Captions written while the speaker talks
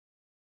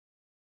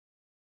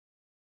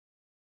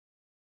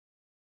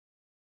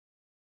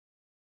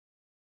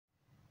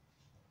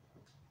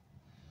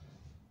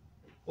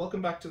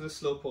Welcome back to the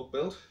slowpoke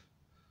build.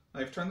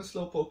 I've turned the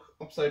slowpoke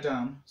upside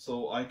down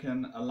so I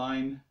can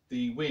align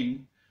the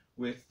wing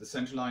with the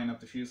center line of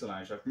the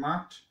fuselage. I've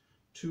marked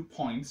 2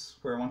 points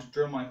where I want to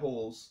drill my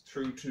holes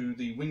through to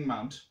the wing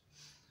mount,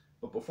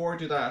 but before I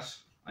do that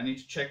I need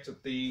to check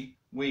that the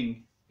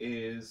wing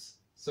is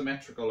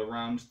symmetrical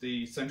around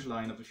the center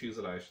line of the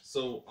fuselage.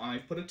 So I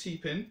put a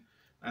T-pin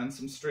and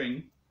some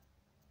string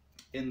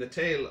in the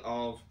tail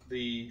of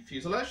the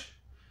fuselage,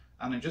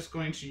 and I'm just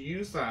going to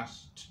use that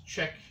to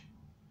check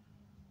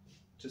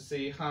to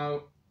see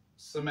how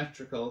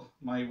symmetrical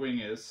my wing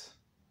is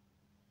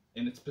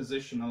in its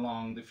position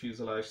along the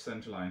fuselage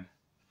centerline.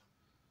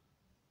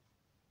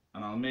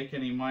 And I'll make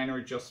any minor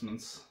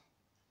adjustments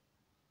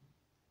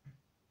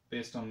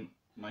based on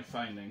my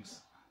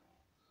findings.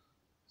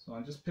 So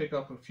I'll just pick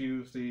up a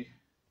few of the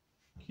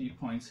key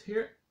points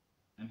here,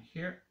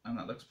 and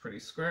that looks pretty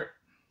square.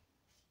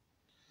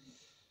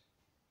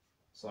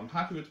 So I'm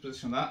happy with the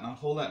position of that, and I'll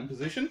hold that in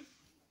position.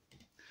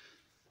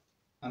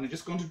 And I'm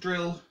just going to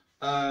drill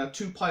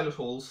 2 pilot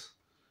holes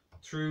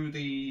through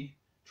the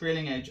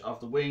trailing edge of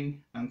the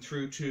wing and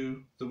through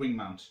to the wing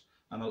mount,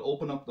 and I'll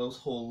open up those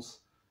holes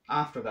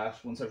after that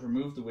once I've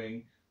removed the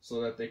wing so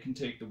that they can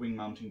take the wing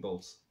mounting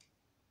bolts.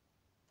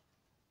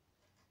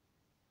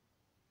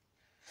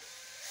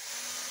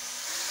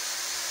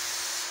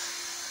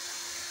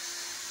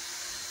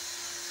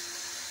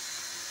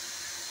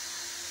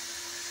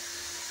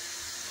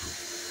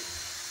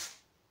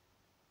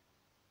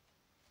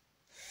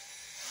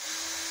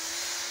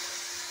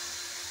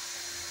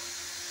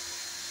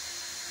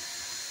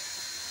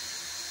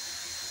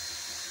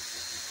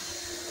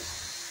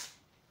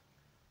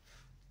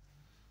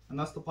 And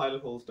that's the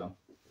pilot holes done.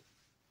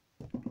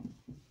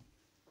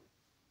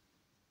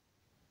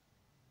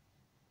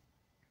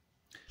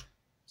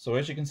 So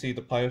as you can see,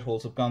 the pilot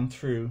holes have gone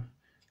through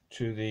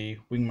to the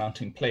wing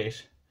mounting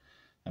plate,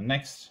 and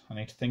next I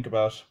need to think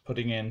about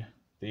putting in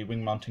the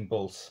wing mounting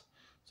bolts.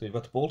 So you've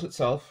got the bolt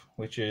itself,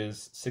 which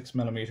is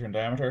 6mm in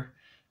diameter,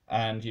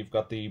 and you've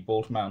got the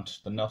bolt mount,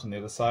 the nut on the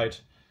other side,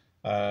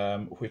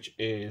 which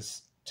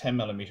is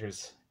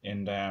 10mm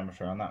in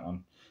diameter on that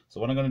one. So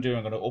what I'm going to do,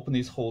 I'm going to open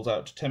these holes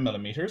out to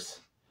 10mm,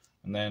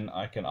 and then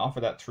I can offer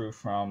that through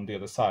from the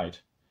other side.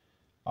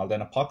 I'll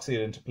then epoxy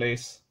it into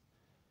place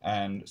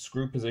and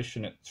screw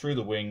position it through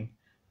the wing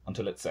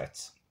until it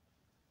sets.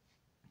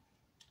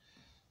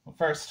 Well,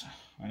 first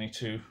I need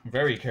to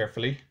very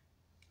carefully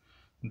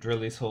drill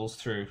these holes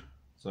through.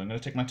 So I'm going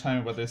to take my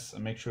time about this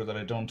and make sure that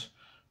I don't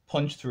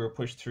punch through or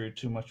push through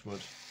too much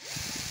wood.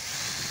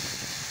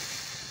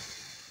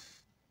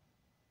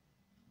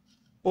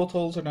 Both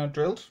holes are now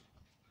drilled,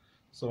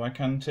 so I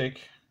can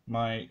take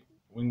my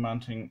wing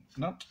mounting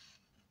nut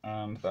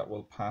and that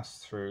will pass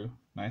through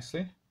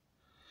nicely.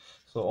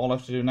 So all I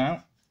have to do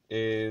now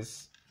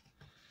is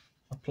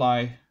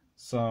apply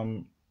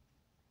some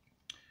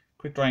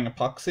quick drying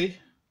epoxy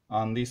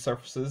on these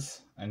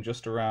surfaces and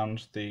just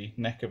around the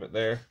neck of it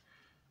there,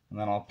 and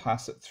then I'll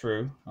pass it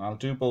through. I'll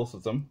do both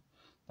of them,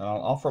 then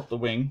I'll offer up the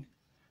wing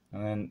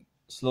and then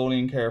slowly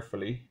and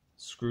carefully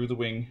screw the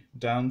wing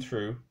down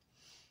through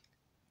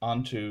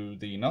onto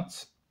the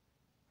nuts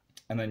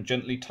and then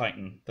gently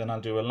tighten. Then I'll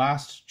do a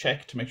last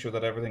check to make sure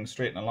that everything's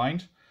straight and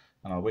aligned,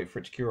 and I'll wait for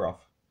it to cure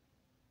off.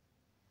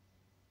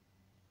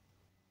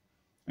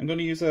 I'm going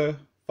to use a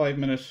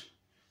 5-minute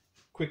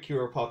quick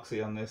cure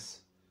epoxy on this.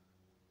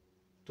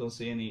 Don't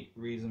see any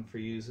reason for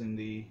using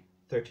the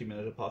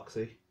 30-minute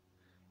epoxy.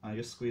 I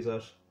just squeeze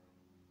out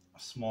a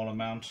small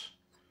amount,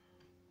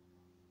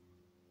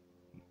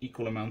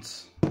 equal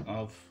amounts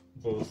of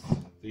both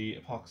the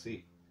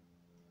epoxy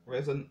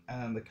resin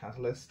and the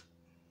catalyst.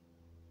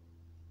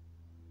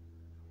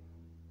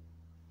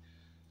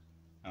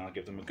 And I'll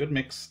give them a good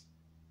mix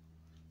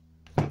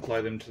and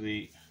apply them to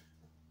the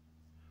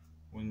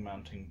wing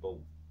mounting bolt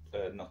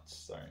nuts.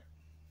 Sorry.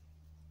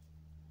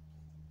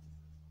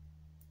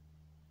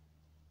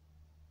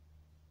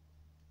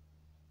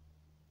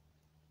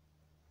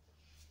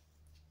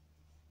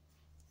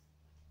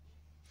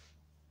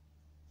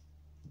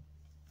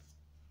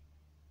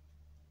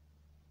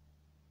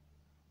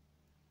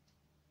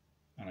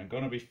 And I'm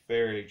going to be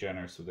fairly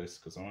generous with this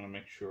because I want to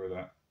make sure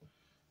that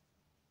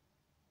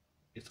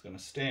it's going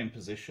to stay in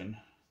position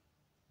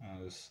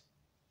as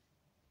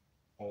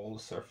all the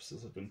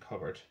surfaces have been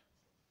covered.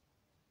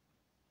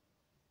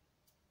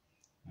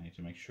 I need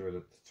to make sure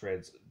that the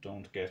threads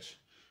don't get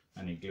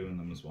any glue in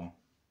them as well.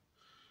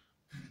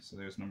 So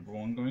there's number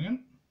 1 going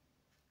in.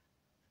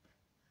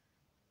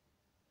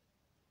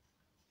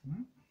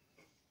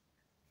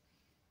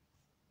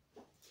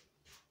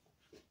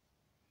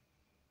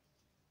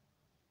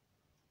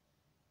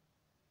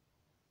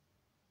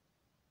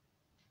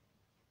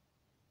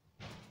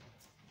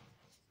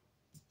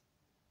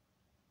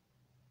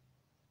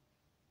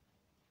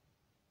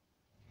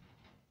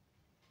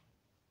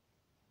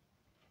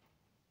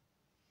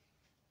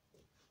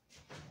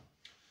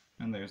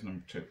 And there's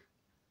number 2.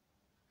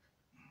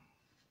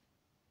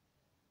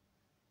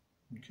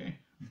 Okay,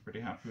 I'm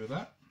pretty happy with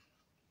that.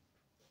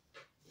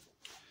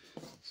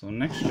 So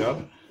next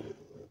job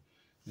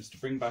is to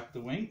bring back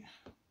the wing.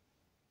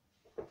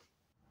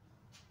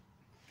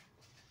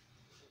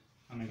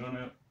 And I'm going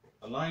to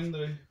align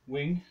the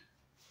wing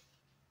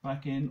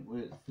back in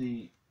with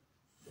the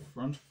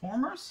front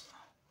formers,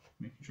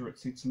 making sure it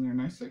seats in there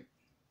nicely.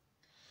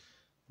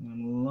 And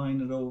then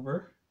line it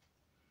over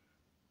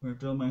where I've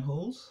drilled my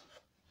holes.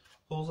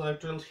 Holes that I've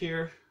drilled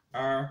here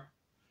are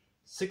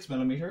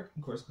 6mm,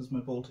 of course, because my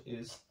bolt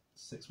is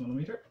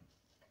 6mm.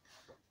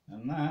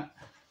 And that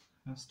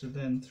has to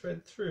then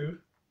thread through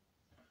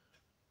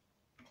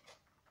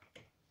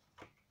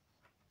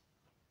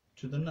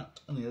to the nut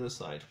on the other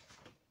side.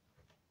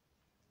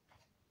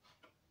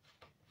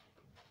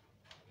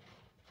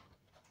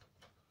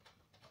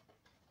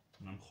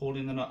 And I'm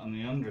holding the nut on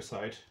the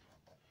underside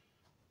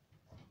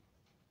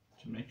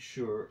to make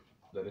sure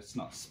that it's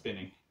not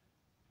spinning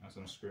as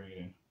I'm screwing it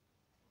in.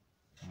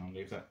 And I'll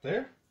leave that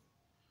there.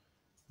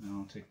 And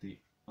I'll take the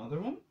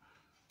other one.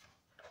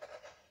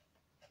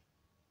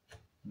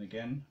 And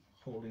again,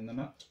 holding the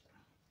nut.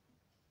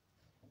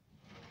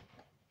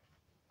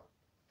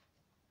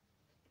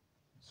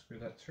 Screw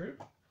that through.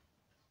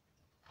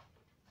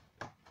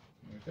 There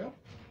we go.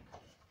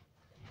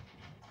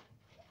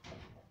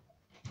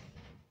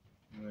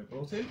 And they're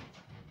both in.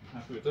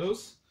 Happy with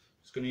those.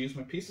 Just going to use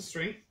my piece of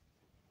string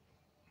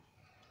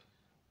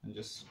and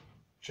just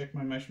check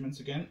my measurements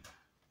again,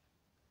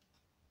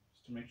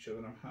 just to make sure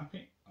that I'm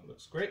happy. That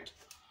looks great.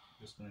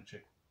 I'm just going to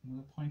check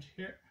another point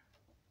here.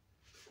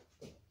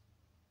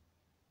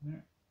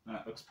 There.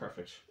 That looks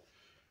perfect.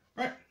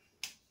 Right.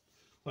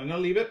 So I'm going to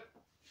leave it.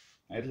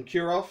 It'll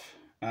cure off,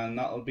 and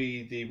that'll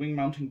be the wing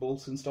mounting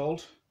bolts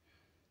installed.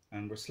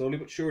 And we're slowly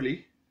but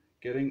surely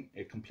getting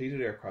a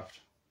completed aircraft.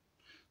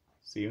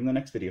 See you in the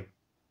next video.